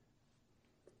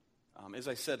As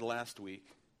I said last week,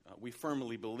 we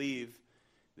firmly believe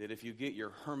that if you get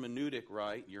your hermeneutics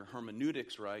right,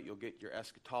 you'll get your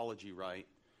eschatology right.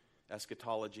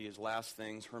 Eschatology is last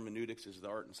things. Hermeneutics is the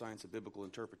art and science of biblical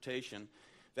interpretation.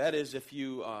 That is, if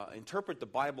you interpret the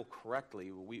Bible correctly,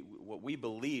 what we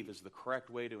believe is the correct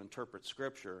way to interpret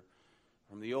Scripture,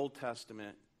 from the Old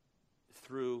Testament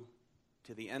through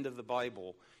to the end of the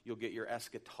Bible, you'll get your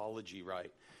eschatology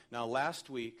right. Now, last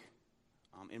week,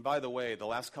 and by the way, the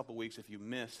last couple weeks, if you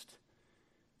missed,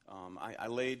 I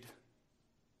laid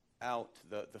out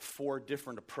the four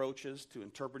different approaches to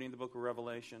interpreting the book of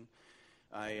Revelation.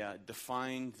 I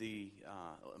defined the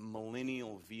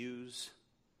millennial views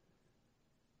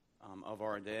of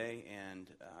our day, and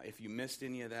if you missed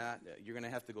any of that, you're going to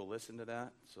have to go listen to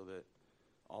that so that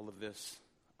all of this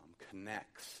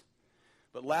connects.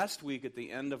 But last week at the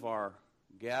end of our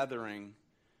gathering,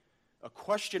 a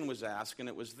question was asked, and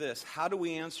it was this: how do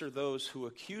we answer those who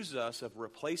accuse us of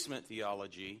replacement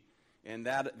theology? And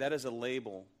that is a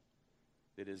label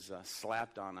that is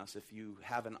slapped on us if you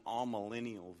have an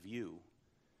all-millennial view.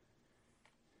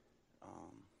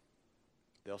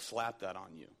 They'll slap that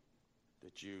on you,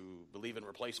 that you believe in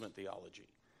replacement theology.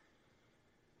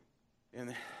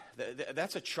 And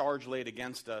that's a charge laid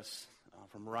against us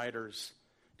from writers,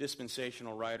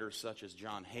 dispensational writers such as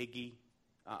John Hagee.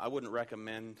 I wouldn't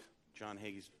recommend John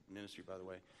Hagee's ministry, by the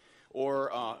way.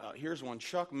 Or here's one,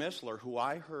 Chuck Missler, who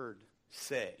I heard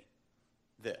say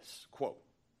this, quote,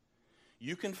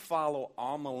 "You can follow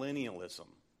amillennialism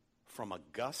from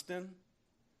Augustine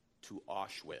to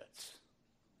Auschwitz,"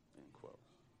 end quote.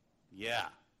 Yeah,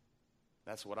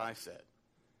 that's what I said.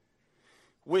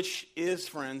 Which is,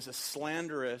 friends, a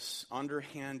slanderous,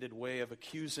 underhanded way of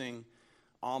accusing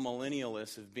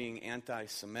amillennialists of being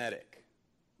anti-Semitic,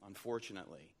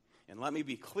 unfortunately. And let me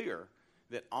be clear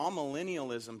that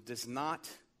amillennialism does not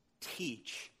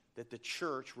teach that the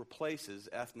church replaces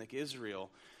ethnic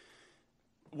Israel.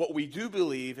 What we do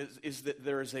believe is that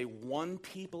there is a one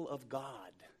people of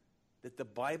God that the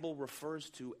Bible refers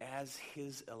to as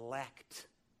his elect.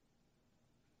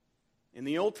 In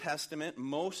the Old Testament,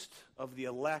 most of the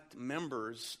elect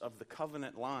members of the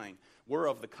covenant line were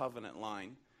of the covenant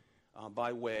line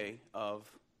by way of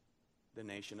the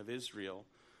nation of Israel,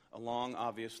 along,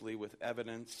 obviously, with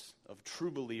evidence of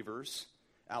true believers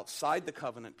outside the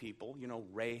covenant people,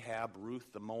 Rahab,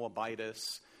 Ruth, the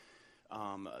Moabitess,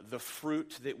 the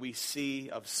fruit that we see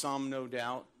of some, no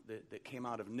doubt, that came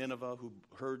out of Nineveh, who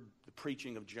heard the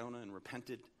preaching of Jonah and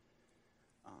repented.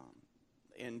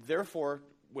 And therefore,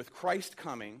 with Christ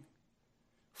coming,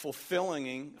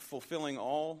 fulfilling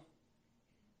all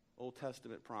Old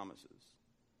Testament promises,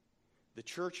 the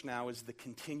church now is the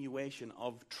continuation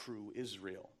of true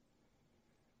Israel.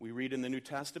 We read in the New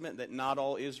Testament that not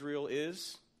all Israel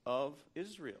is of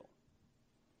Israel.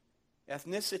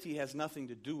 Ethnicity has nothing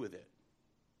to do with it.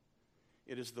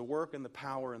 It is the work and the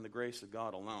power and the grace of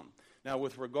God alone. Now,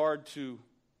 with regard to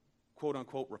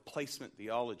quote-unquote replacement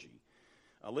theology,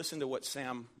 listen to what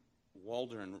Sam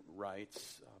Waldron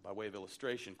writes by way of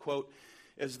illustration. Quote,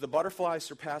 "As the butterfly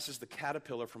surpasses the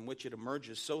caterpillar from which it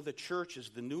emerges, so the church as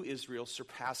the new Israel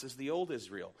surpasses the old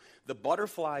Israel. The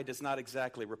butterfly does not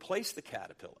exactly replace the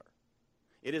caterpillar.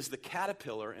 It is the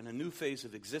caterpillar in a new phase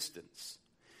of existence.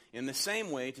 In the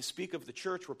same way, to speak of the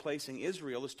church replacing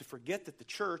Israel is to forget that the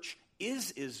church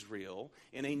is Israel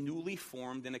in a newly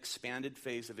formed and expanded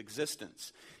phase of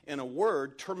existence. In a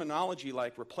word, terminology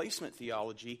like replacement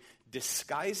theology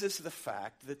disguises the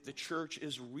fact that the church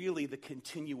is really the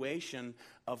continuation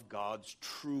of God's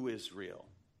true Israel."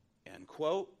 End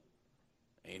quote.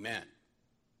 Amen.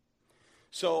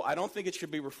 So I don't think it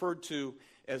should be referred to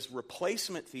as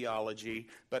replacement theology,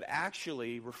 but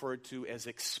actually referred to as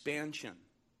expansion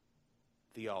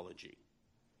theology.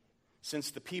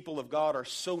 Since the people of God are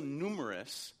so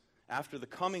numerous after the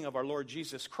coming of our Lord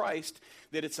Jesus Christ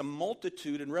that it's a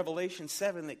multitude in Revelation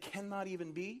 7 that cannot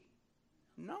even be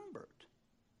numbered,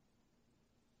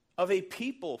 of a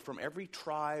people from every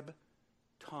tribe,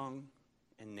 tongue,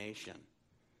 and nation.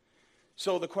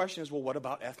 So the question is, well, what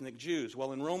about ethnic Jews?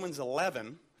 Well, in Romans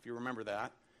 11, if you remember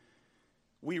that,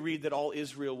 we read that all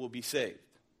Israel will be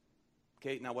saved.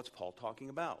 Okay, now what's Paul talking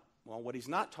about? Well, what he's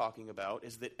not talking about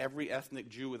is that every ethnic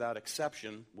Jew without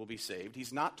exception will be saved.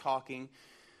 He's not talking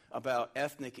about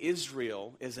ethnic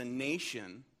Israel as a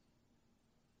nation,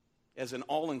 as an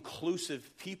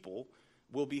all-inclusive people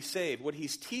will be saved. What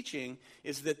he's teaching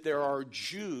is that there are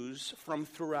Jews from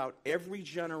throughout every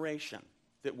generation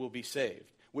that will be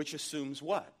saved, which assumes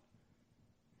what?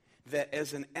 That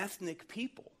as an ethnic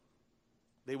people,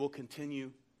 they will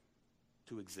continue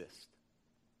to exist.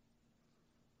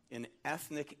 An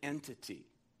ethnic entity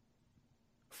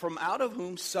from out of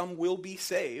whom some will be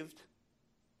saved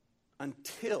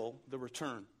until the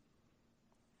return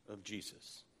of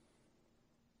Jesus.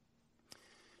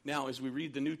 Now, as we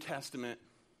read the New Testament,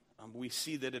 we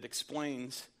see that it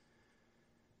explains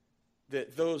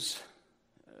that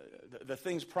the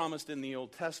things promised in the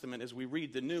Old Testament, as we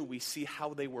read the New, we see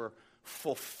how they were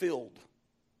fulfilled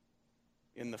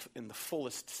in the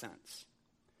fullest sense.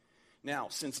 Now,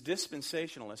 since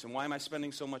dispensationalists, and why am I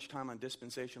spending so much time on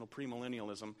dispensational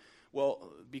premillennialism?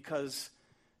 Well, because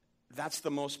that's the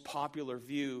most popular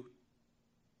view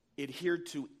adhered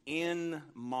to in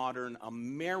modern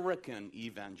American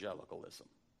evangelicalism.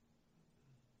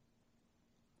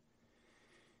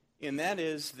 And that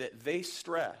is that they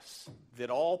stress that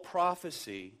all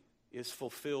prophecy is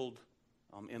fulfilled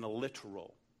in a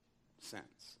literal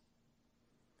sense.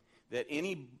 That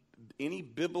any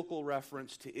biblical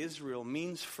reference to Israel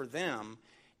means for them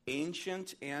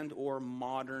ancient and or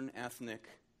modern ethnic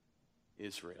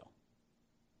Israel,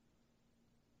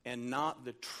 and not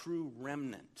the true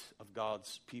remnant of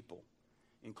God's people,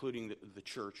 including the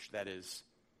church that is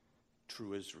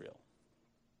true Israel.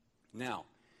 Now,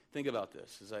 think about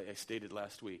this, as I stated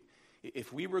last week.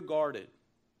 If we regarded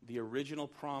the original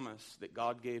promise that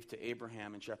God gave to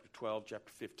Abraham in chapter 12,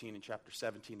 chapter 15, and chapter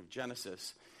 17 of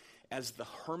Genesis as the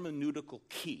hermeneutical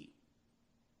key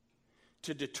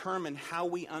to determine how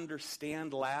we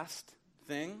understand last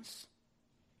things,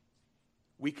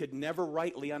 we could never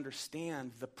rightly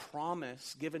understand the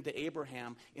promise given to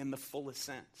Abraham in the fullest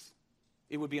sense.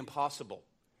 It would be impossible.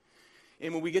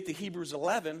 And when we get to Hebrews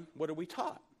 11, what are we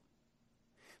taught?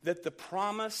 That the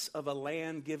promise of a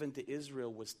land given to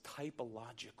Israel was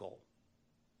typological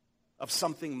of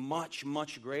something much,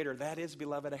 much greater. That is,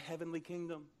 beloved, a heavenly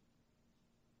kingdom,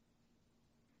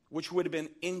 which would have been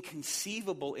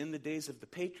inconceivable in the days of the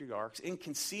patriarchs,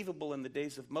 inconceivable in the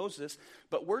days of Moses,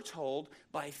 but we're told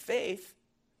by faith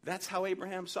that's how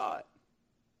Abraham saw it.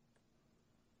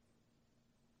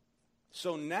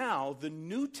 So now the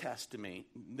New Testament,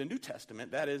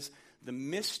 that is the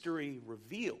mystery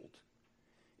revealed,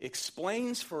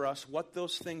 explains for us what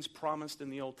those things promised in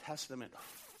the Old Testament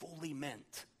fully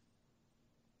meant.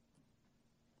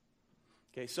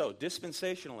 Okay, so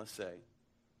dispensationalists say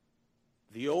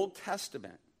the Old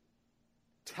Testament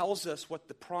tells us what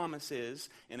the promise is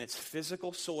in its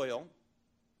physical soil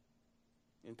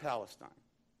in Palestine.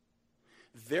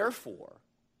 Therefore,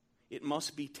 it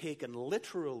must be taken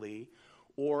literally,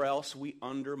 or else we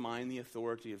undermine the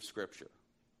authority of Scripture.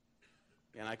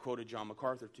 And I quoted John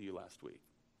MacArthur to you last week,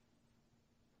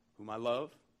 whom I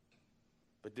love,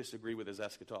 but disagree with his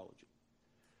eschatology.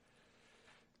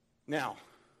 Now,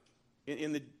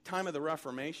 in the time of the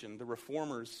Reformation, the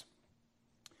Reformers,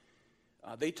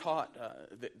 they taught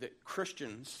that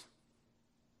Christians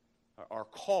are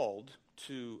called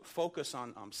to focus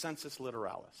on sensus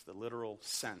literalis, the literal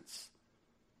sense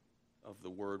of the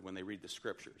word when they read the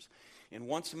Scriptures. And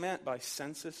what's meant by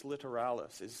sensus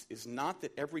literalis is not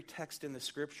that every text in the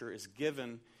Scripture is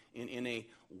given in a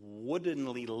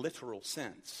woodenly literal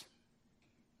sense,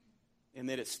 and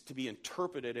that it's to be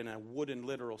interpreted in a wooden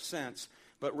literal sense,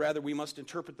 but rather we must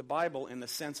interpret the Bible in the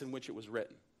sense in which it was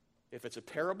written. If it's a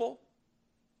parable,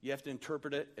 you have to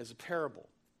interpret it as a parable.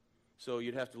 So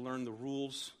you'd have to learn the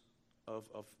rules of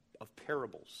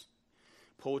parables.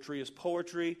 Poetry is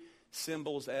poetry,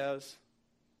 symbols as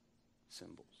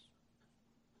symbols.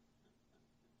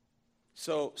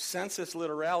 So sensus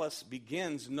literalis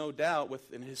begins, no doubt,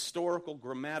 with an historical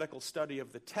grammatical study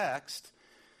of the text,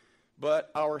 but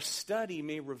our study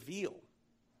may reveal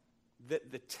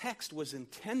that the text was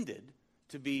intended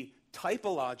to be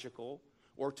typological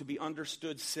or to be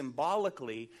understood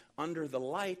symbolically under the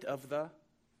light of the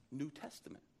New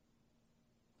Testament.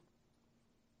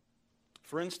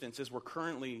 For instance, as we're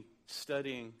currently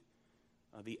studying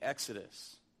the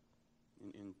Exodus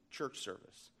in church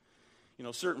service,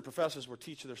 certain professors will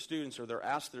teach their students, or they'll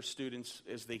ask their students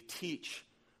as they teach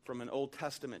from an Old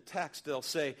Testament text, they'll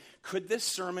say, could this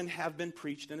sermon have been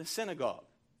preached in a synagogue?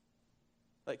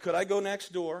 Like, could I go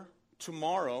next door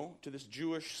tomorrow to this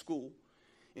Jewish school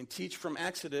and teach from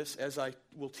Exodus as I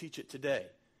will teach it today?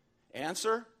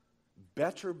 Answer,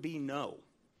 better be no.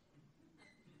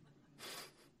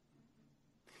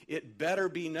 It better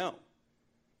be no.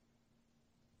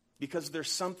 Because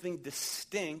there's something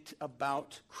distinct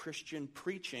about Christian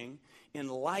preaching in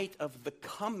light of the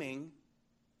coming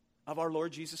of our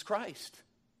Lord Jesus Christ.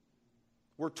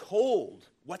 We're told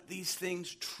what these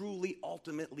things truly,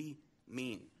 ultimately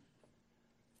mean.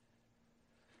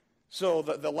 So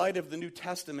the light of the New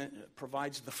Testament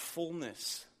provides the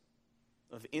fullness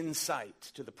of insight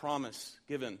to the promise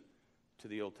given to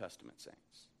the Old Testament saints.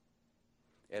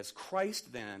 as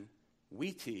Christ then,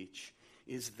 we teach,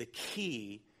 is the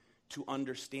key to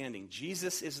understanding.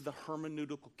 Jesus is the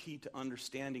hermeneutical key to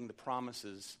understanding the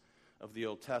promises of the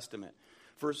Old Testament.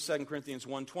 2 Corinthians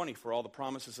 1:20, for all the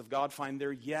promises of God find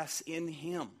their yes in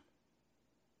him.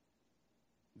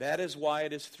 That is why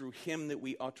it is through him that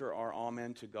we utter our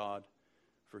amen to God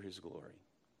for his glory.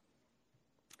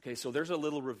 Okay, so there's a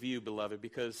little review, beloved,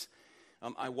 because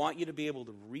I want you to be able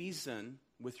to reason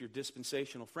with your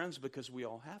dispensational friends because we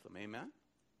all have them. Amen?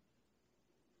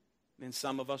 And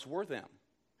some of us were them.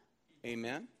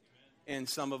 Amen? And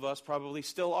some of us probably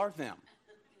still are them.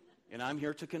 And I'm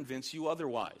here to convince you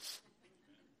otherwise.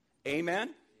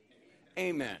 Amen?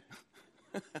 Amen.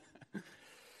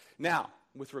 Now,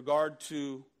 with regard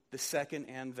to the second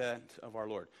advent of our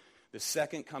Lord, the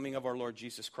second coming of our Lord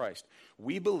Jesus Christ,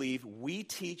 we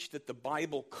teach that the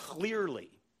Bible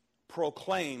clearly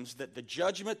proclaims that the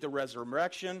judgment, the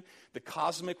resurrection, the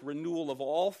cosmic renewal of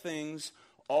all things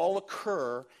all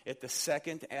occur at the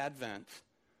second advent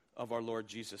of our Lord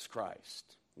Jesus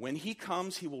Christ. When he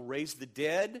comes, he will raise the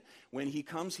dead. When he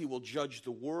comes, he will judge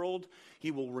the world.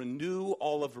 He will renew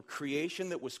all of creation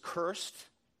that was cursed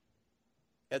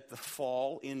at the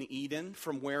fall in Eden,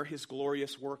 from where his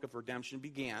glorious work of redemption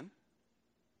began.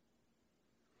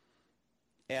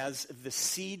 As the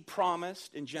seed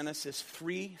promised in Genesis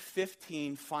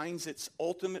 3:15 finds its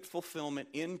ultimate fulfillment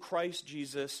in Christ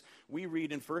Jesus, we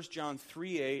read in 1 John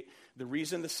 3:8, the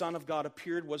reason the Son of God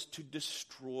appeared was to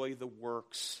destroy the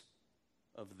works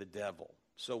of the devil.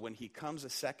 So when he comes a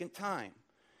second time,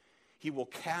 he will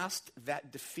cast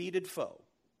that defeated foe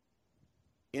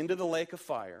into the lake of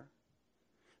fire.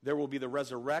 There will be the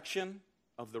resurrection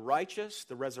of the righteous,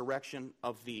 the resurrection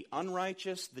of the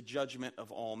unrighteous, the judgment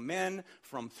of all men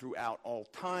from throughout all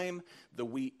time, the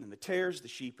wheat and the tares, the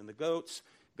sheep and the goats,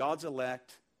 God's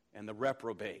elect and the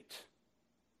reprobate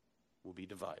will be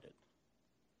divided.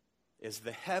 As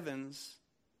the heavens,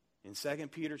 in 2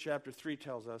 Peter chapter 3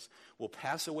 tells us, will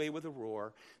pass away with a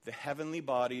roar, the heavenly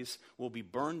bodies will be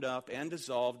burned up and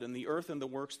dissolved, and the earth and the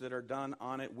works that are done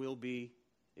on it will be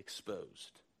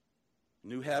exposed.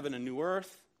 New heaven and new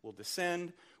earth will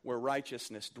descend where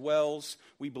righteousness dwells.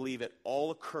 We believe it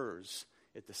all occurs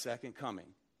at the second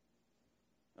coming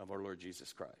of our Lord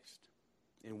Jesus Christ.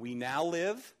 And we now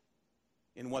live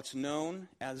in what's known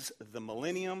as the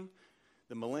millennium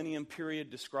period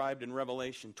described in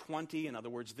Revelation 20. In other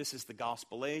words, this is the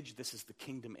gospel age. This is the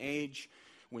kingdom age.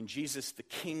 When Jesus the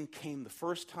King came the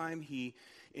first time, he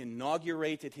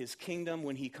inaugurated his kingdom.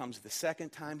 When he comes the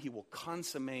second time, he will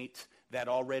consummate that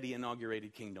already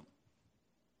inaugurated kingdom.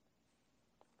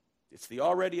 It's the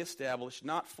already established,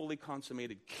 not fully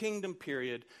consummated kingdom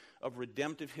period of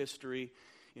redemptive history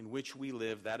in which we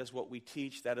live. That is what we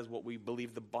teach. That is what we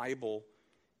believe the Bible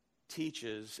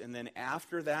teaches. And then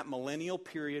after that millennial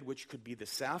period, which could be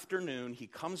this afternoon, he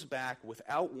comes back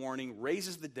without warning,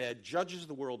 raises the dead, judges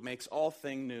the world, makes all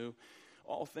things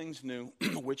new,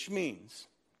 which means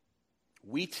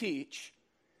we teach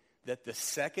that the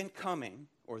second coming,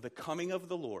 or the coming of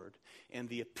the Lord, and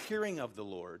the appearing of the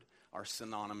Lord are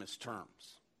synonymous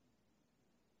terms.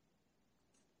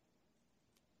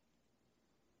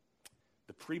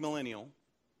 The premillennial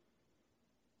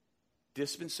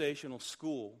dispensational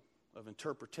school of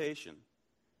interpretation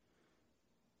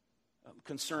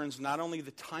concerns not only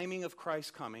the timing of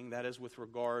Christ's coming, that is with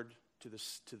regard to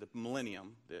the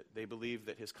millennium, that they believe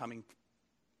that his coming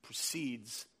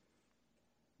precedes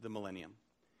the millennium,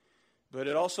 but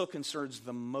it also concerns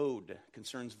the mode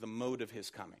of his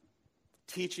coming,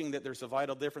 teaching that there's a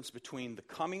vital difference between the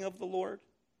coming of the Lord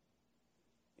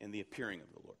and the appearing of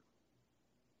the Lord.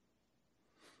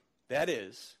 That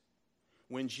is,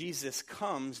 when Jesus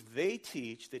comes, they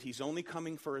teach that he's only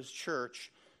coming for his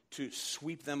church to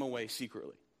sweep them away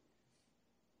secretly.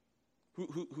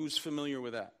 Who's familiar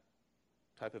with that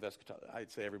type of eschatology?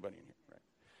 I'd say everybody in here, right?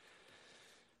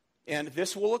 And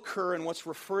this will occur in what's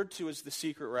referred to as the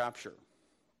secret rapture.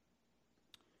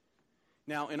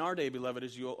 Now, in our day, beloved,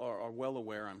 as you are well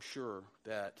aware, I'm sure,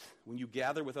 that when you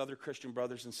gather with other Christian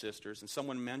brothers and sisters and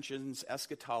someone mentions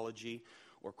eschatology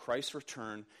or Christ's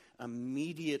return,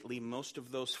 immediately most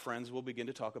of those friends will begin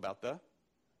to talk about the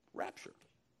rapture.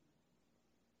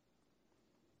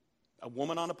 A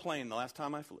woman on a plane, the last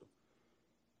time I flew,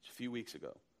 a few weeks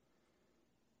ago,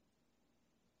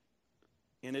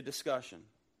 in a discussion,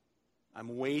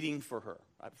 I'm waiting for her.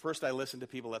 First I listened to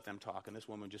people, let them talk, and this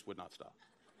woman just would not stop.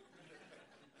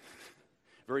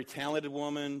 Very talented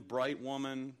woman, bright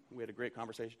woman. We had a great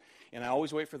conversation. And I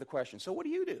always wait for the question, so what do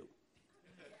you do?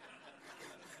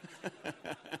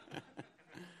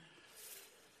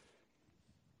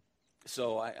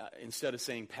 So instead of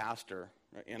saying pastor,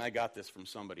 and I got this from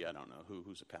somebody, I don't know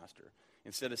who's a pastor.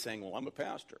 Instead of saying, well, I'm a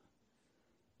pastor,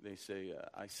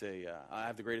 I say, I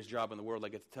have the greatest job in the world. I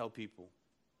get to tell people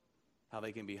how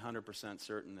they can be 100%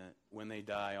 certain that when they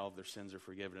die, all of their sins are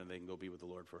forgiven and they can go be with the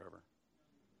Lord forever.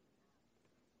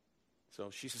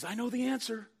 So she says, I know the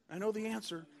answer. And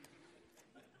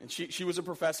she was a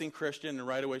professing Christian, and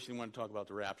right away she didn't want to talk about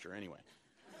the rapture anyway.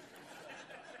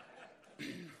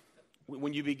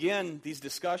 When you begin these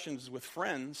discussions with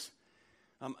friends,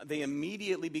 they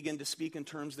immediately begin to speak in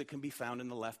terms that can be found in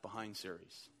the Left Behind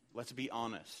series. Let's be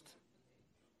honest.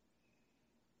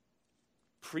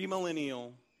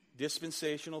 Premillennial,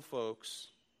 dispensational folks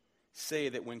say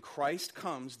that when Christ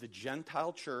comes, the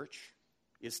Gentile church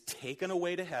is taken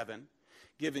away to heaven,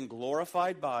 given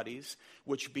glorified bodies,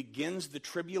 which begins the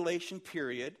tribulation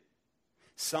period.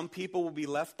 Some people will be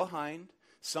left behind.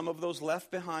 Some of those left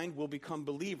behind will become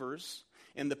believers.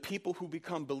 And the people who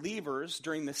become believers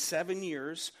during the 7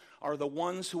 years are the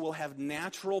ones who will have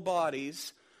natural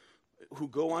bodies who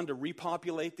go on to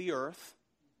repopulate the earth,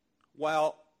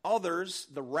 while others,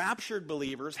 the raptured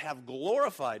believers, have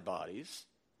glorified bodies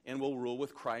and will rule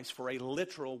with Christ for a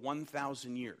literal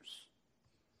 1,000 years.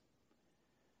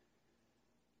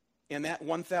 And that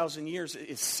 1,000 years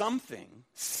is something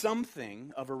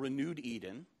of a renewed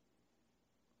Eden,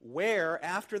 where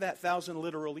after that 1,000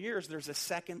 literal years, there's a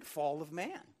second fall of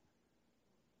man.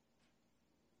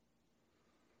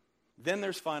 Then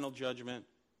there's final judgment.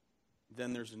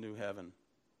 Then there's a new heaven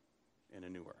and a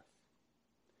new earth.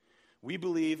 We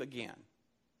believe, again,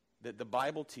 that the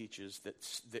Bible teaches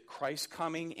that Christ's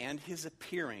coming and his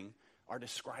appearing are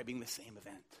describing the same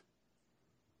event.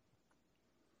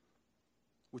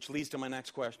 Which leads to my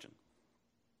next question.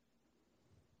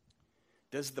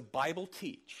 Does the Bible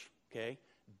teach,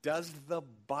 does the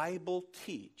Bible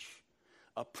teach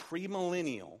a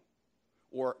premillennial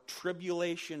or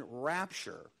tribulation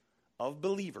rapture of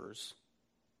believers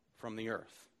from the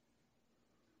earth?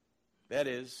 That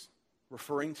is,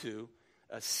 referring to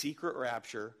a secret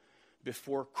rapture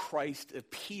before Christ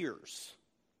appears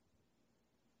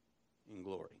in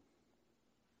glory.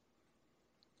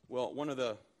 Well, one of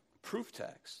the proof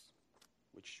texts,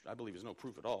 which I believe is no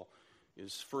proof at all,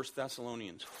 is 1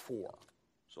 Thessalonians 4.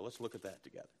 So let's look at that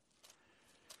together.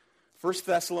 1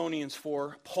 Thessalonians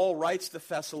 4, Paul writes to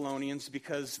Thessalonians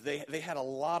because they had a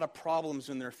lot of problems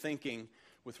in their thinking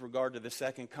with regard to the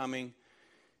second coming.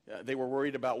 They were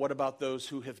worried about, what about those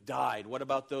who have died? What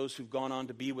about those who've gone on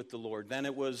to be with the Lord? Then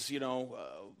it was,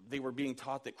 they were being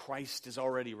taught that Christ has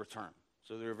already returned.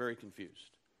 So they were very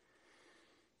confused.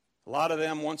 A lot of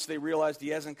them, once they realized he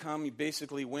hasn't come, he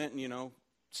basically went and,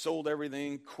 sold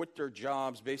everything, quit their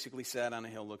jobs, basically sat on a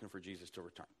hill looking for Jesus to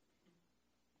return.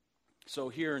 So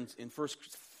here in 1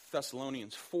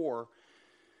 Thessalonians 4,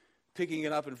 picking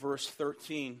it up in verse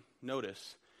 13,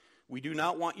 notice, we do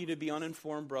not want you to be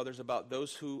uninformed, brothers, about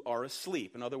those who are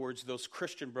asleep. In other words, those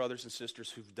Christian brothers and sisters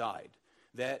who've died,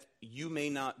 that you may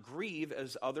not grieve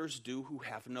as others do who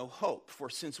have no hope. For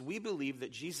since we believe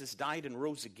that Jesus died and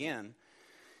rose again,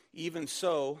 even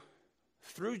so,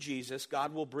 through Jesus,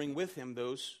 God will bring with him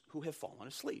those who have fallen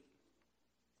asleep.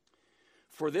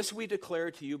 For this we declare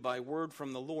to you by word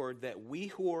from the Lord, that we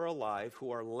who are alive,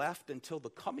 who are left until the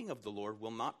coming of the Lord,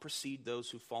 will not precede those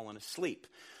who've fallen asleep.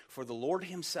 For the Lord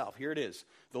himself, here it is,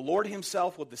 the Lord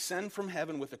himself will descend from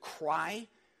heaven with a cry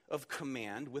of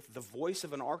command, with the voice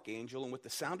of an archangel, and with the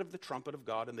sound of the trumpet of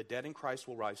God, and the dead in Christ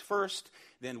will rise first.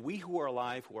 Then we who are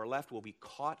alive, who are left, will be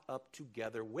caught up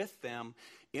together with them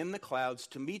in the clouds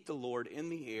to meet the Lord in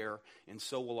the air, and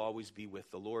so will always be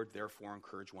with the Lord. Therefore,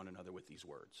 encourage one another with these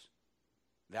words.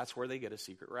 That's where they get a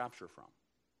secret rapture from.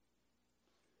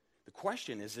 The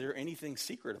question is there anything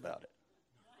secret about it?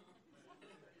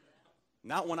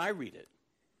 Not when I read it.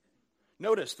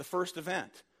 Notice the first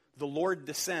event. The Lord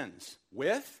descends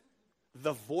with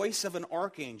the voice of an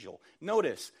archangel.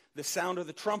 Notice the sound of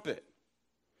the trumpet.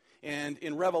 And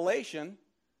in Revelation,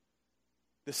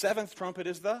 the seventh trumpet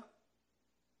is the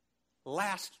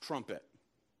last trumpet.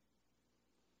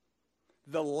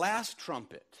 The last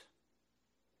trumpet.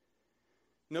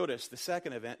 Notice the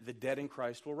second event, the dead in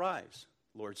Christ will rise.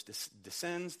 Lord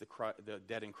descends, the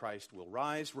dead in Christ will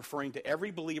rise, referring to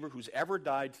every believer who's ever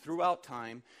died throughout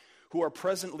time, who are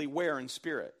presently where in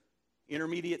spirit?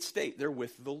 Intermediate state. They're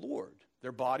with the Lord.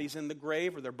 Their body's in the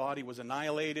grave, or their body was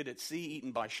annihilated at sea,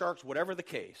 eaten by sharks, whatever the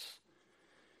case.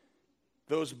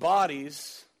 Those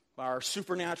bodies, our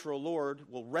supernatural Lord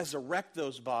will resurrect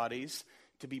those bodies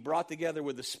to be brought together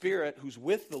with the Spirit who's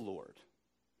with the Lord.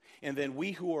 And then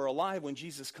we who are alive when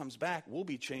Jesus comes back will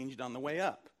be changed on the way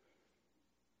up.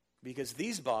 Because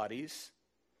these bodies,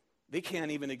 They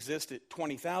can't even exist at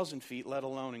 20,000 feet, let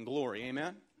alone in glory.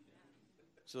 Amen?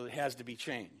 So it has to be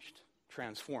changed,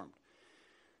 transformed.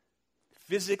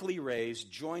 Physically raised,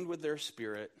 joined with their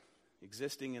spirit,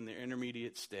 existing in their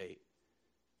intermediate state.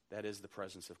 That is the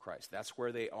presence of Christ. That's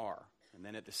where they are. And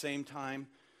then at the same time,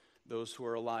 those who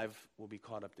are alive will be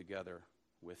caught up together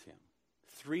with him.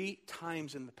 3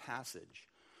 times in the passage,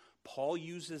 Paul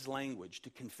uses language to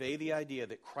convey the idea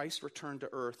that Christ's return to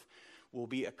earth will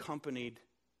be accompanied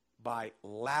by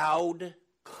loud,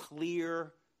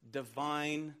 clear,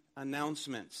 divine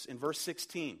announcements. In verse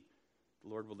 16, the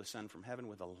Lord will descend from heaven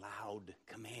with a loud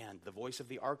command, the voice of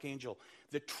the archangel,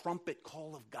 the trumpet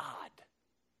call of God.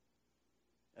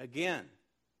 Again,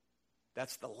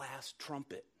 that's the last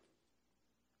trumpet.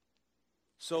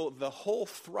 So the whole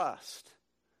thrust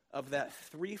of that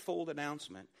threefold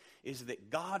announcement is that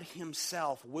God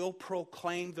himself will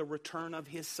proclaim the return of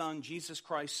his Son, Jesus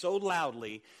Christ, so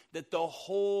loudly that the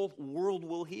whole world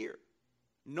will hear.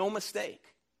 No mistake.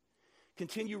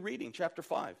 Continue reading, chapter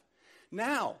 5.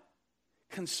 Now,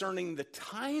 concerning the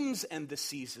times and the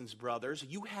seasons, brothers,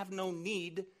 you have no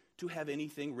need to have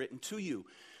anything written to you.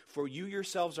 For you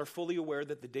yourselves are fully aware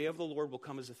that the day of the Lord will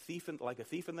come as like a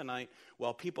thief in the night,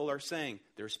 while people are saying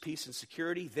there's peace and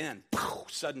security. Then,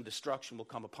 sudden destruction will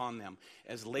come upon them,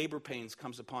 as labor pains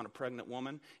comes upon a pregnant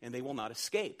woman, and they will not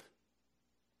escape.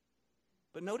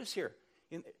 But notice here,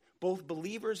 both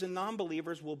believers and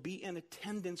non-believers will be in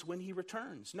attendance when he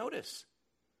returns. Notice,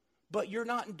 but you're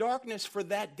not in darkness for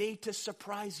that day to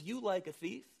surprise you like a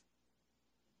thief.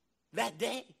 That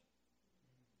day.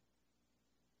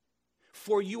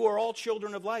 For you are all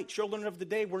children of light, children of the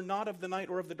day. We're not of the night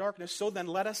or of the darkness. So then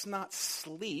let us not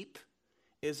sleep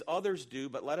as others do,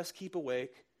 but let us keep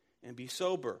awake and be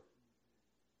sober.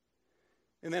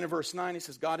 And then in verse 9 he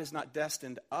says, God has not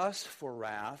destined us for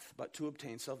wrath, but to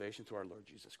obtain salvation through our Lord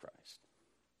Jesus Christ.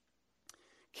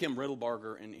 Kim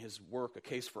Riddlebarger, in his work, A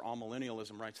Case for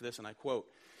Amillennialism, writes this, and I quote,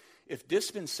 if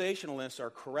dispensationalists are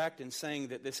correct in saying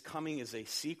that this coming is a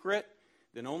secret,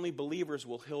 then only believers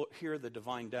will hear the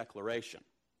divine declaration.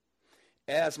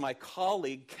 As my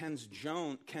colleague Ken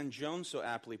Jones so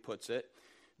aptly puts it,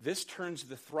 this turns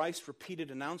the thrice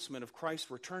repeated announcement of Christ's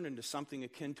return into something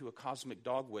akin to a cosmic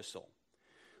dog whistle.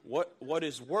 What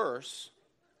is worse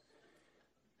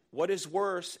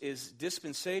is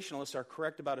dispensationalists are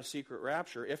correct about a secret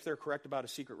rapture. If they're correct about a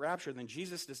secret rapture, then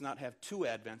Jesus does not have 2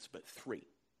 advents, but 3.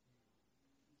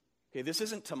 Okay, this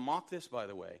isn't to mock this, by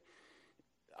the way.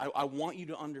 I want you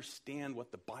to understand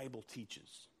what the Bible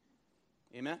teaches.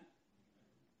 Amen?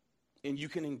 And you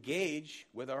can engage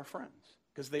with our friends,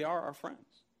 because they are our friends.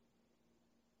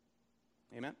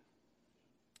 Amen?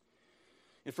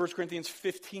 In 1 Corinthians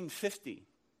 15:50,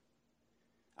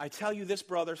 I tell you this,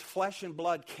 brothers, flesh and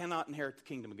blood cannot inherit the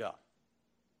kingdom of God,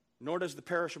 nor does the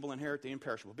perishable inherit the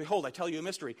imperishable. Behold, I tell you a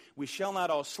mystery. We shall not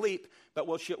all sleep, but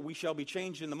we shall be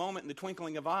changed in the moment, in the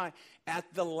twinkling of an eye, at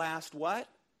the last what?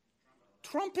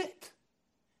 Trumpet.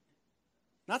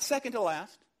 Not second to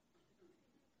last.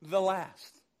 The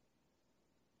last.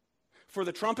 For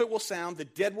the trumpet will sound, the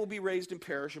dead will be raised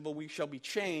imperishable, we shall be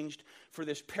changed, for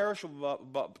this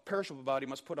perishable body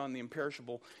must put on the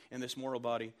imperishable, and this mortal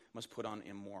body must put on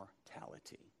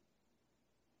immortality.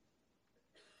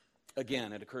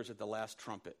 Again, it occurs at the last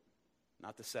trumpet,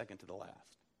 not the second to the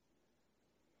last.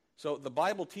 So the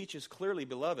Bible teaches clearly,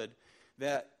 beloved,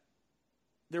 that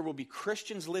there will be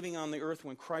Christians living on the earth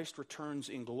when Christ returns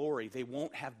in glory. They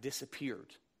won't have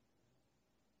disappeared.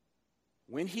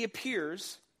 When he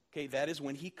appears, okay, that is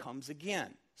when he comes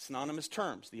again. Synonymous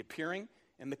terms, the appearing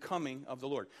and the coming of the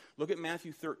Lord. Look at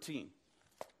Matthew 13.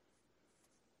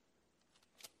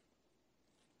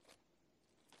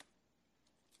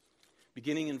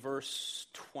 Beginning in verse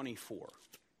 24.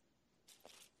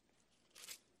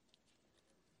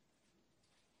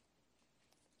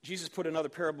 Jesus put another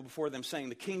parable before them, saying,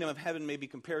 the kingdom of heaven may be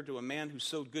compared to a man who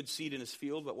sowed good seed in his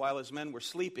field, but while his men were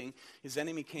sleeping, his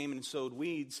enemy came and sowed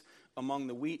weeds among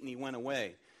the wheat, and he went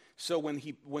away. So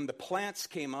when the plants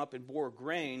came up and bore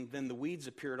grain, then the weeds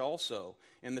appeared also.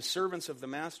 And the servants of the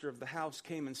master of the house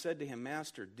came and said to him,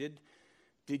 Master, did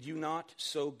you not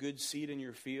sow good seed in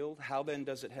your field? How then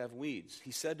does it have weeds?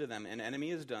 He said to them, an enemy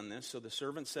has done this. So the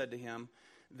servant said to him,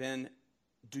 then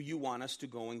do you want us to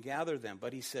go and gather them?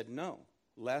 But he said, no,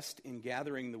 lest in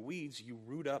gathering the weeds you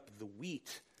root up the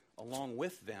wheat along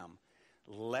with them.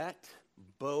 Let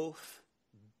both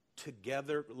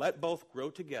grow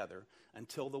together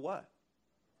until the what?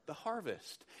 The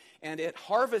harvest. And at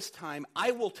harvest time,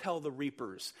 I will tell the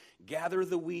reapers, gather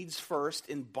the weeds first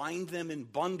and bind them in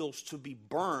bundles to be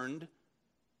burned,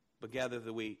 but gather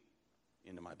the wheat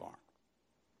into my barn.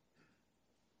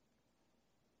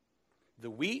 The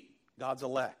wheat, God's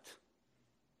elect.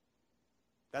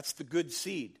 That's the good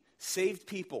seed. Saved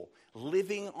people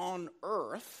living on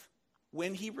earth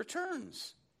when he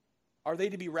returns. Are they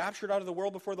to be raptured out of the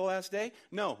world before the last day?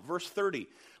 No. Verse 30.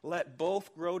 Let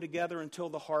both grow together until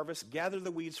the harvest. Gather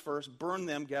the weeds first. Burn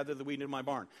them. Gather the wheat into my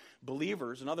barn.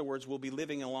 Believers, in other words, will be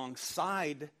living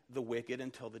alongside the wicked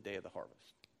until the day of the harvest.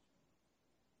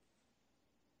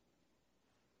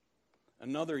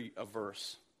 Another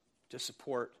verse to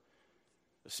support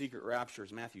the secret rapture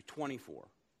is Matthew 24.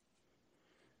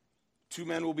 2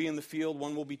 men will be in the field,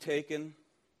 one will be taken,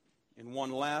 and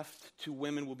one left. 2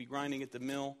 women will be grinding at the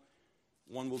mill,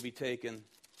 one will be taken,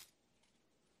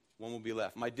 one will be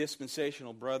left. My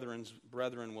dispensational brethren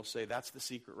will say that's the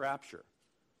secret rapture.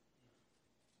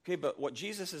 Okay, but what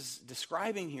Jesus is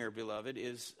describing here, beloved,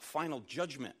 is final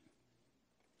judgment.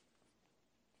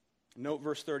 Note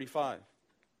verse 35.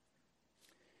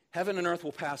 Heaven and earth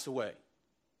will pass away,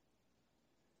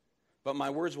 but my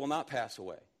words will not pass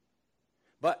away.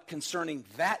 But concerning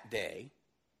that day,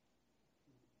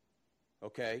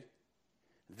 okay,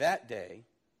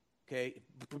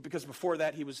 because before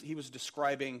that he was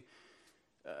describing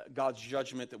God's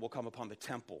judgment that will come upon the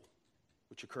temple,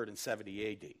 which occurred in 70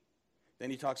 A.D. Then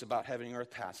he talks about heaven and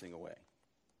earth passing away.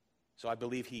 So I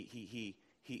believe he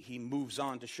moves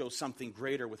on to show something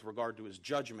greater with regard to his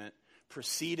judgment,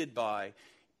 preceded by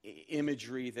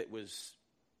imagery that was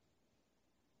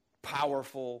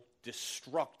powerful,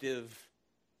 destructive,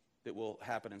 that will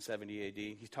happen in 70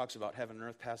 A.D. He talks about heaven and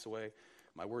earth pass away.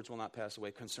 My words will not pass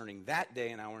away. Concerning that day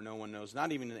and hour no one knows,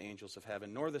 not even the angels of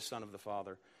heaven, nor the Son of the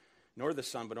Father, nor the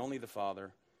Son, but only the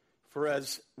Father. For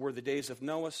as were the days of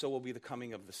Noah, so will be the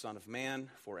coming of the Son of Man.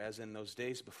 For as in those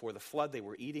days before the flood, they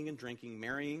were eating and drinking,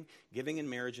 marrying, giving in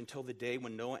marriage until the day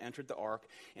when Noah entered the ark,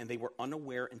 and they were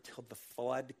unaware until the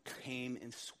flood came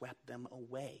and swept them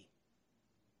away.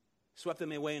 Swept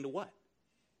them away into what?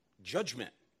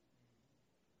 Judgment.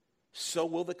 So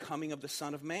will the coming of the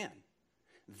Son of Man.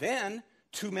 Then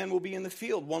 2 men will be in the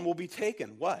field, one will be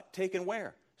taken. What? Taken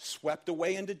where? Swept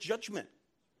away into judgment.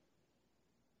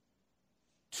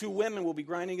 2 women will be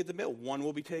grinding at the mill, one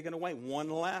will be taken away, one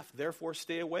left. Therefore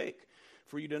stay awake,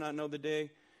 for you do not know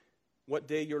what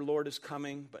day your Lord is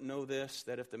coming, but know this,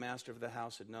 that if the master of the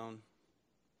house had known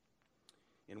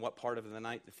in what part of the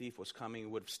night the thief was coming, he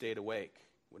would have stayed awake,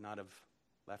 would not have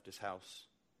left his house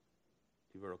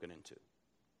to be broken into.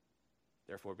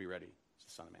 Therefore be ready as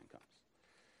the Son of Man comes.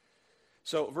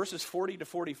 So verses 40 to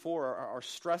 44 are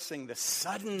stressing the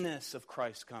suddenness of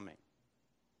Christ's coming.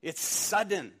 It's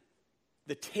sudden.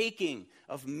 The taking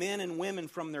of men and women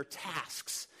from their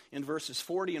tasks in verses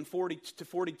 40 and 40 to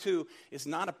 42 is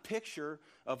not a picture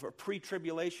of a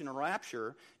pre-tribulation or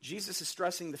rapture. Jesus is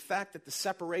stressing the fact that the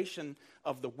separation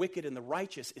of the wicked and the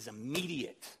righteous is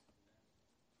immediate.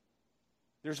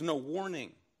 There's no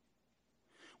warning.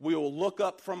 We will look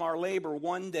up from our labor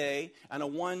one day on a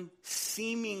one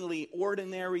seemingly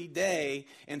ordinary day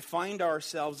and find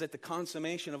ourselves at the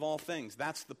consummation of all things.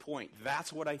 That's the point.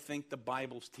 That's what I think the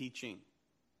Bible's teaching.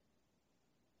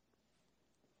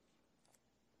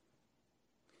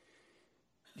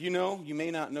 You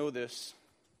may not know this.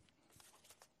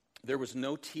 There was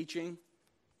no teaching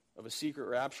of a secret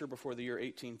rapture before the year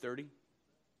 1830.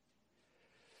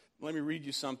 Let me read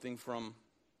you something from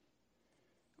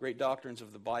Great Doctrines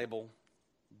of the Bible.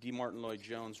 D. Martin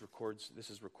Lloyd-Jones records, this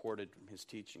is recorded from his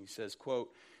teaching. He says,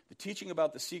 quote, "The teaching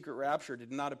about the secret rapture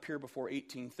did not appear before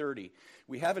 1830.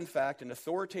 We have, in fact, an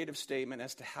authoritative statement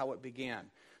as to how it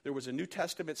began. There was a New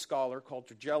Testament scholar called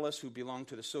Tregelles who belonged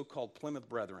to the so-called Plymouth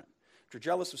Brethren.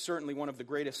 Tregelles was certainly one of the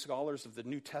greatest scholars of the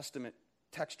New Testament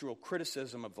textual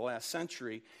criticism of the last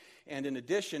century, and in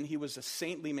addition, he was a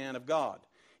saintly man of God.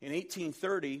 In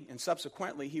 1830, and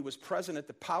subsequently, he was present at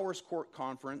the Powers Court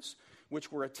Conference,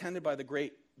 which were attended by the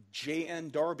great J.N.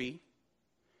 Darby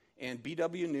and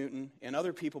B.W. Newton and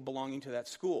other people belonging to that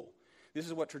school. This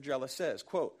is what Tregelles says,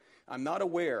 quote, "I'm not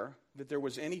aware that there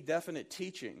was any definite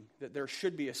teaching that there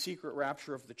should be a secret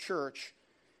rapture of the church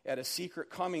at a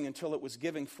secret coming until it was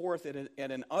giving forth at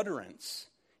an utterance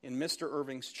in Mr.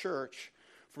 Irving's church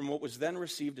from what was then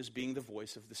received as being the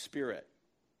voice of the Spirit.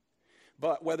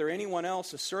 But whether anyone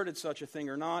else asserted such a thing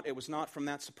or not, it was not from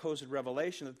that supposed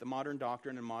revelation that the modern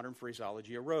doctrine and modern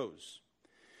phraseology arose."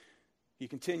 He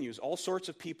continues, "All sorts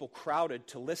of people crowded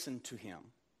to listen to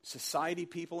him, society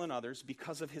people and others,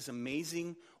 because of his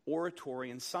amazing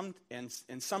oratory and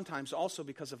sometimes also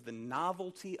because of the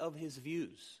novelty of his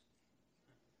views.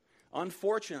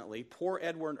 Unfortunately, poor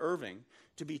Edward Irving,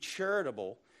 to be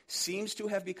charitable, seems to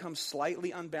have become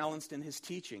slightly unbalanced in his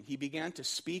teaching. He began to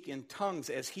speak in tongues,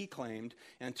 as he claimed,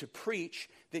 and to preach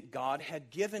that God had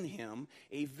given him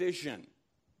a vision.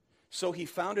 So he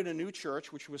founded a new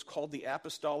church, which was called the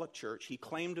Apostolic Church. He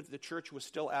claimed that the church was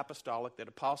still apostolic, that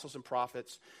apostles and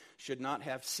prophets should not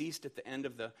have ceased at the end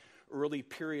of the early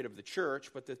period of the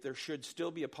church, but that there should still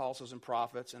be apostles and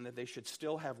prophets, and that they should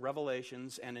still have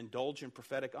revelations and indulge in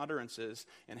prophetic utterances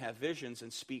and have visions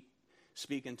and speak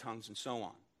in tongues and so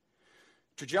on.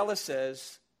 Tregelles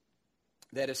says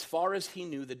that as far as he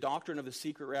knew, the doctrine of the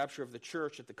secret rapture of the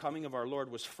church at the coming of our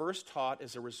Lord was first taught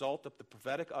as a result of the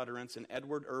prophetic utterance in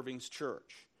Edward Irving's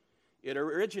church. It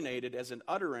originated as an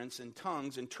utterance in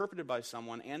tongues interpreted by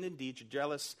someone, and indeed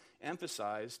Tregelles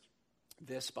emphasized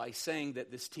this by saying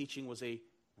that this teaching was a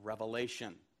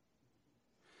revelation.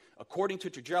 According to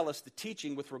Tregelles, the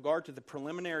teaching with regard to the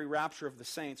preliminary rapture of the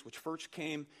saints, which first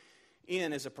came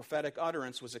in as a prophetic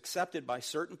utterance, was accepted by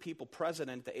certain people present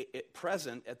at the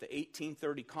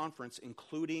 1830 conference,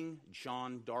 including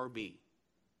John Darby.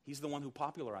 He's the one who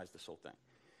popularized this whole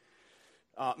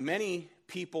thing. Many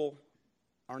people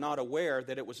are not aware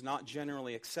that it was not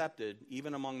generally accepted,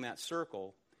 even among that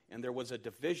circle, and there was a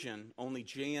division. Only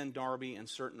J.N. Darby and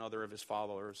certain other of his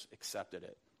followers accepted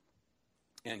it.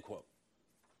 End quote.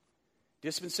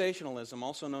 Dispensationalism,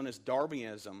 also known as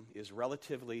Darbyism, is a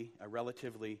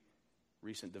relatively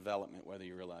recent development, whether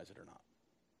you realize it or not.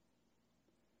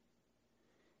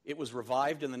 It was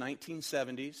revived in the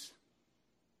 1970s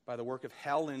by the work of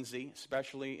Hal Lindsey,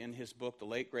 especially in his book, The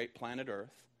Late Great Planet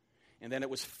Earth. And then it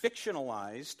was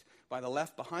fictionalized by the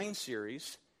Left Behind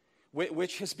series,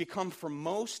 which has become for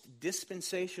most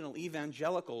dispensational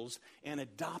evangelicals an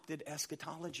adopted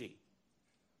eschatology.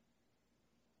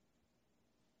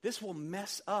 This will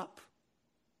mess up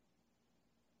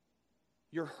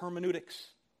your hermeneutics.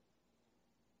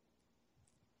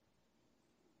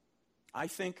 I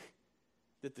think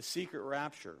that the secret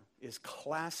rapture is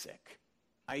classic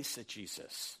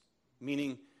eisegesis,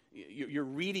 meaning you're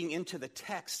reading into the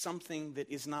text something that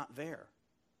is not there.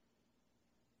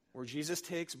 Where Jesus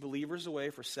takes believers away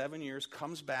for 7 years,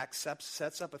 comes back,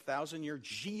 sets up a 1,000-year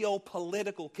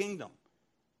geopolitical kingdom.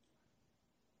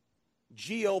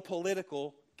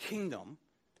 Geopolitical kingdom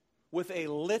with a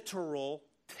literal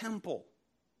temple.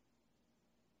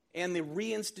 And the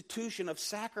reinstitution of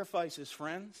sacrifices,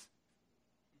 friends.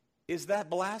 Is that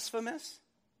blasphemous?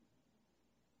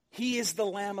 He is the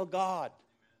Lamb of God,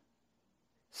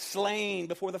 slain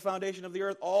before the foundation of the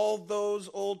earth. All those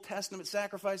Old Testament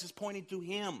sacrifices pointed to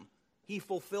him. He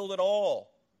fulfilled it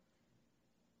all.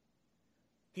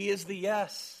 He is the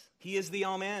yes. He is the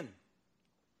amen.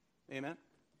 Amen?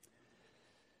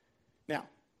 Now,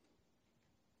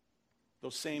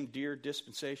 those same dear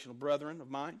dispensational brethren of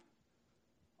mine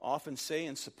often say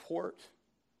in support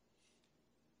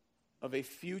of a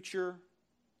future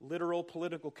literal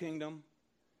political kingdom,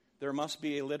 there must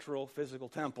be a literal physical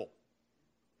temple,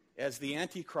 as the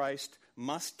Antichrist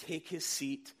must take his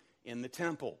seat in the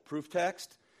temple. Proof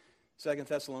text, 2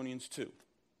 Thessalonians 2, if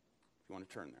you want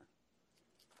to turn there.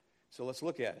 So let's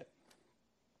look at it.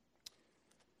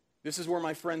 This is where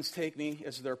my friends take me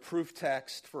as their proof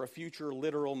text for a future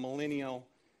literal millennial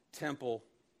temple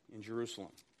in Jerusalem.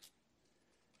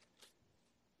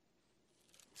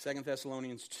 2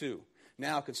 Thessalonians 2.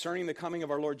 Now, concerning the coming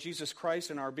of our Lord Jesus Christ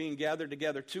and our being gathered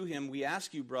together to him, we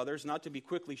ask you, brothers, not to be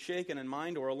quickly shaken in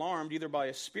mind or alarmed, either by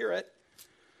a spirit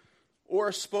or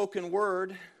a spoken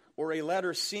word or a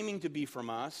letter seeming to be from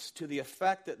us, to the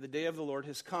effect that the day of the Lord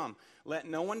has come. Let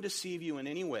no one deceive you in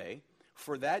any way,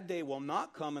 for that day will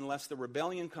not come unless the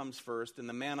rebellion comes first, and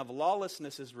the man of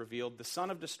lawlessness is revealed, the son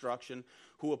of destruction,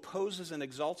 who opposes and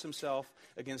exalts himself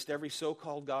against every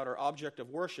so-called God or object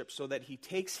of worship, so that he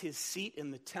takes his seat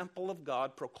in the temple of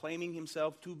God, proclaiming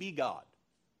himself to be God.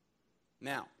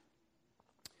 Now,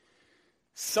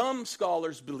 some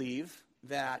scholars believe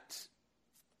that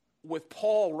with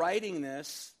Paul writing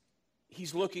this,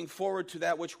 he's looking forward to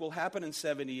that which will happen in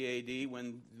 70 AD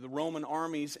when the Roman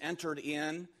armies entered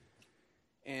in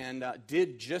and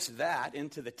did just that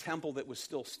into the temple that was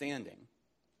still standing.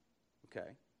 Okay,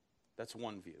 that's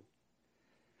one view.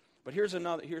 But here's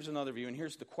another view, and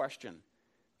here's the question.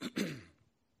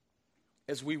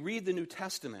 As we read the New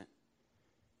Testament,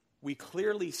 we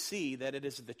clearly see that it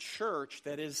is the church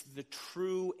that is the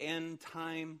true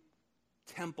end-time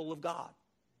temple of God.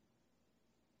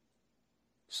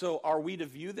 So are we to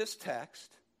view this text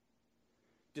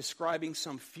describing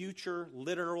some future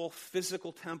literal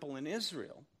physical temple in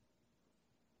Israel?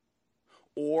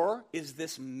 Or is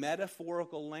this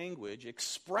metaphorical language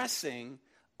expressing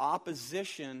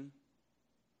opposition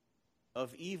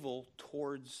of evil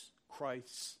towards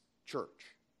Christ's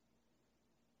church?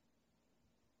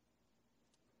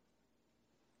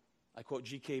 I quote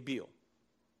G.K. Beale.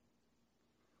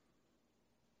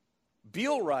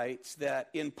 Beale writes that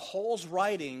in Paul's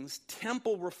writings,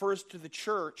 temple refers to the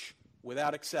church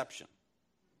without exception.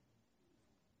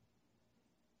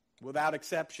 Without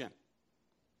exception.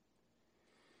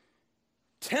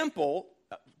 Temple,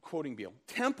 quoting Beale,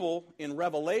 temple in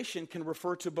Revelation can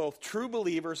refer to both true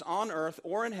believers on earth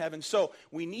or in heaven. So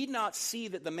we need not see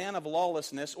that the man of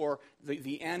lawlessness or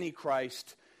the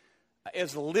Antichrist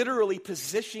as literally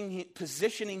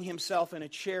positioning himself in a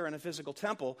chair in a physical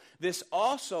temple. This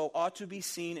also ought to be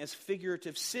seen as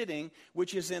figurative sitting,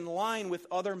 which is in line with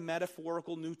other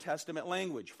metaphorical New Testament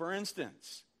language. For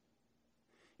instance,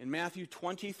 in Matthew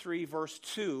 23, verse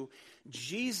 2,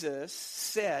 Jesus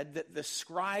said that the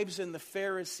scribes and the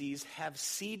Pharisees have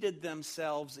seated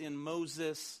themselves in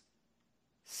Moses'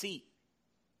 seat.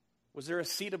 Was there a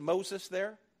seat of Moses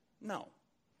there? No.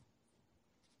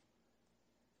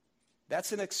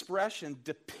 That's an expression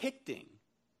depicting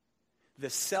the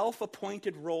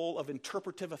self-appointed role of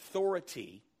interpretive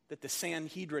authority that the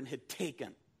Sanhedrin had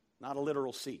taken, not a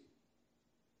literal seat.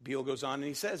 Beale goes on and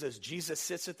he says, as Jesus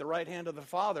sits at the right hand of the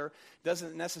Father,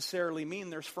 doesn't necessarily mean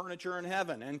there's furniture in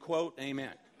heaven. End quote,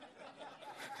 amen.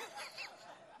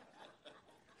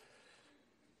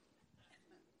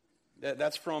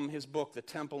 That's from his book, The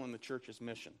Temple and the Church's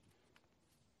Mission,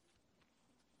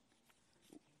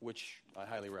 which I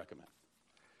highly recommend.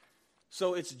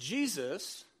 So it's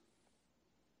Jesus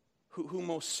who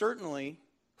most certainly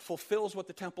fulfills what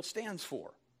the temple stands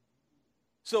for.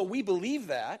 So we believe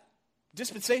that.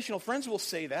 Dispensational friends will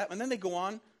say that, and then they go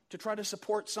on to try to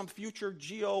support some future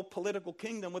geopolitical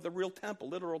kingdom with a real temple,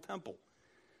 literal temple.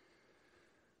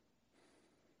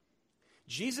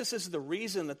 Jesus is the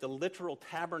reason that the literal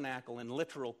tabernacle and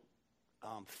literal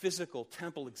physical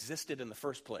temple existed in the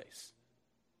first place.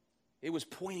 It was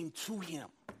pointing to him.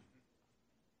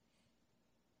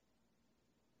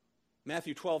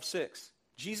 Matthew 12:6.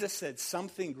 Jesus said,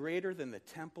 something greater than the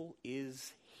temple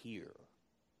is here.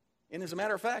 And as a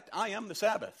matter of fact, I am the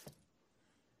Sabbath.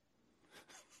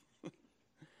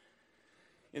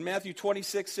 In Matthew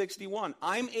 26:61,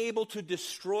 I'm able to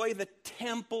destroy the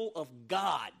temple of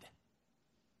God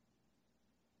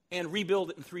and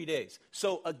rebuild it in 3 days.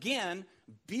 So again,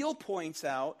 Beale points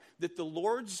out that the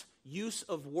Lord's use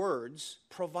of words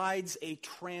provides a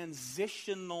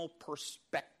transitional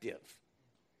perspective.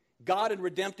 God in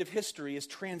redemptive history is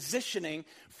transitioning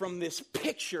from this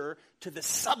picture to the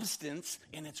substance,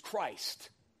 and it's Christ.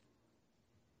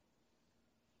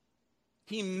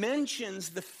 He mentions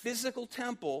the physical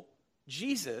temple,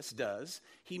 Jesus does.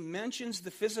 He mentions the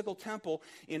physical temple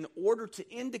in order to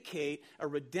indicate a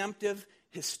redemptive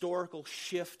historical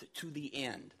shift to the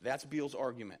end. That's Beale's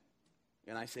argument.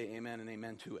 And I say amen and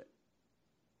amen to it.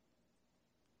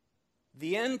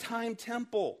 The end-time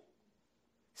temple,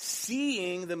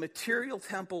 seeing the material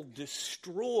temple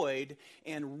destroyed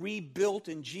and rebuilt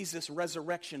in Jesus'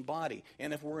 resurrection body.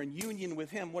 And if we're in union with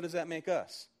him, what does that make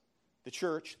us? The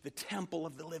church, the temple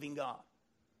of the living God.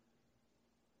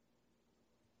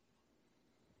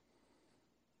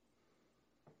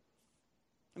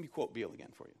 Let me quote Beale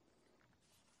again for you.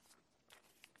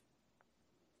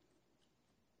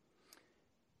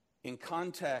 In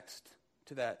context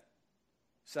to that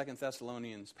 2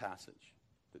 Thessalonians passage,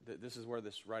 this is where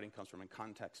this writing comes from, in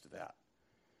context to that.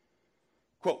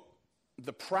 Quote,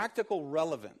 the practical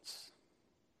relevance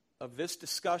of this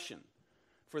discussion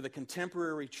for the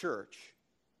contemporary church,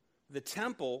 the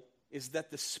temple, is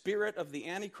that the spirit of the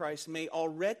Antichrist may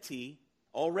already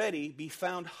be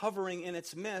found hovering in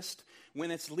its midst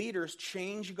when its leaders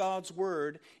change God's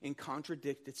word and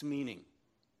contradict its meaning.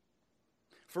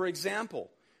 For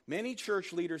example, many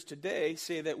church leaders today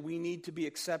say that we need to be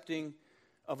accepting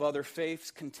of other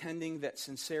faiths, contending that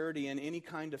sincerity in any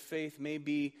kind of faith may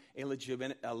be a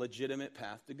legitimate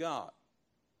path to God.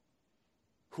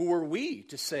 Who are we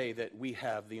to say that we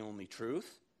have the only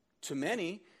truth? To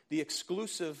many, the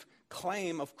exclusive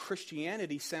claim of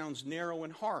Christianity sounds narrow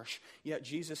and harsh, yet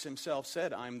Jesus himself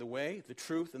said, I'm the way, the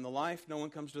truth, and the life. No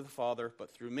one comes to the Father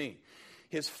but through me.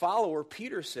 His follower,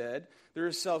 Peter, said, there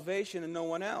is salvation in no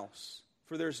one else,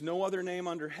 for there is no other name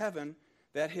under heaven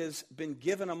that has been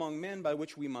given among men by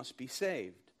which we must be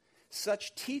saved.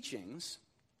 Such teachings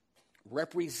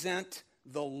represent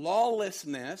the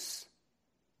lawlessness.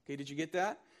 Okay, did you get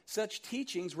that? Such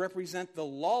teachings represent the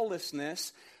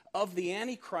lawlessness of the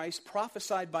Antichrist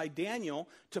prophesied by Daniel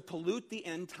to pollute the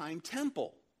end-time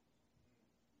temple.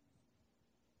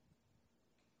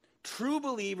 True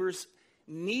believers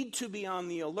need to be on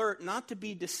the alert not to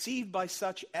be deceived by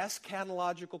such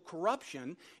eschatological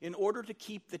corruption in order to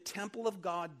keep the temple of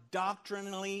God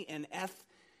doctrinally and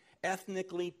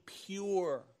ethnically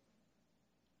pure.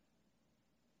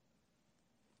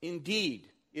 Indeed,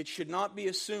 it should not be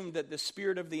assumed that the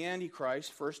spirit of the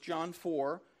Antichrist, 1 John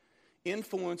 4,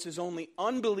 influences only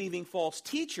unbelieving false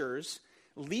teachers.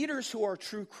 Leaders who are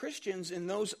true Christians and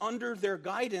those under their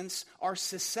guidance are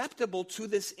susceptible to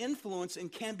this influence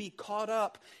and can be caught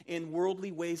up in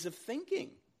worldly ways of thinking.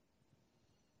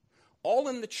 All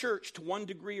in the church, to one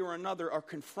degree or another, are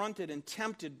confronted and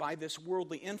tempted by this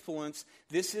worldly influence.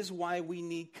 This is why we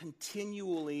need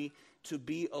continually to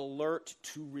be alert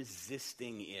to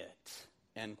resisting it.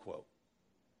 End quote.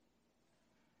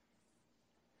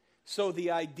 So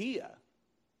the idea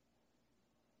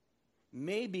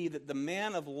may be that the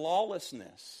man of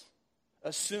lawlessness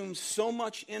assumes so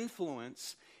much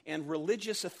influence and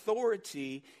religious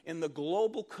authority in the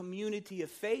global community of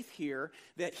faith here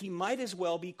that he might as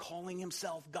well be calling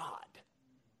himself God.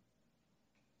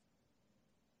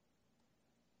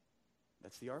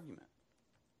 That's the argument.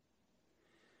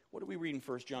 What do we read in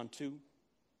 1 John 2,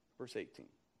 verse 18?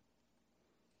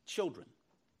 Children,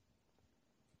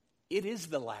 it is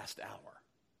the last hour.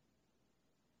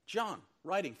 John,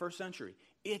 writing, first century,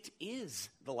 it is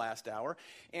the last hour.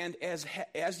 And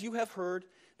as you have heard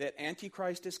that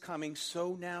Antichrist is coming,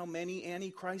 so now many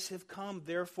Antichrists have come.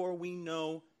 Therefore we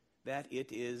know that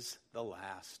it is the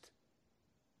last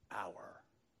hour.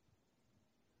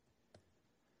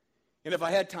 And if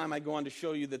I had time, I'd go on to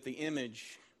show you that the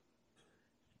image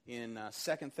in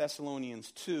 2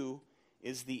 Thessalonians 2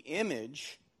 is the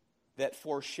image that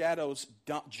foreshadows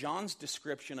John's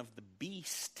description of the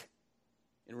beast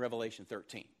in Revelation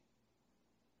 13.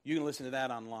 You can listen to that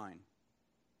online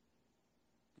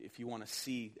if you want to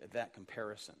see that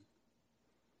comparison,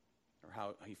 or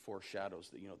how he foreshadows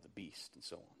the beast and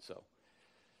so on. So,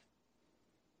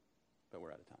 but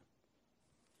we're out of time.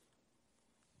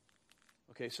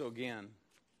 Okay, so again,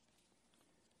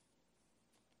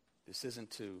 this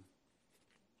isn't to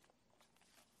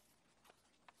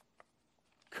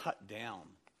cut down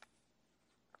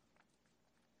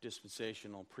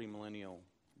dispensational, premillennial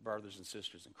brothers and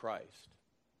sisters in Christ.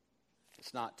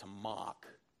 It's not to mock.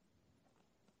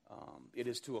 It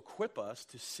is to equip us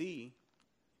to see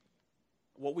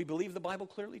what we believe the Bible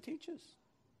clearly teaches.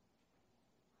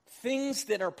 Things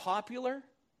that are popular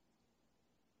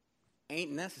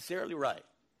ain't necessarily right.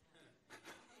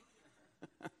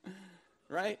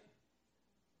 Right?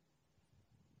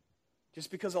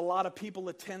 Just because a lot of people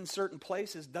attend certain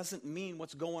places doesn't mean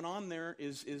what's going on there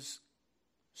is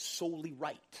solely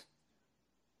right.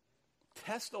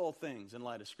 Test all things in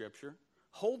light of Scripture.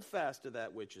 Hold fast to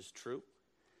that which is true.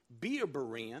 Be a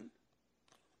Berean.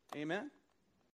 Amen?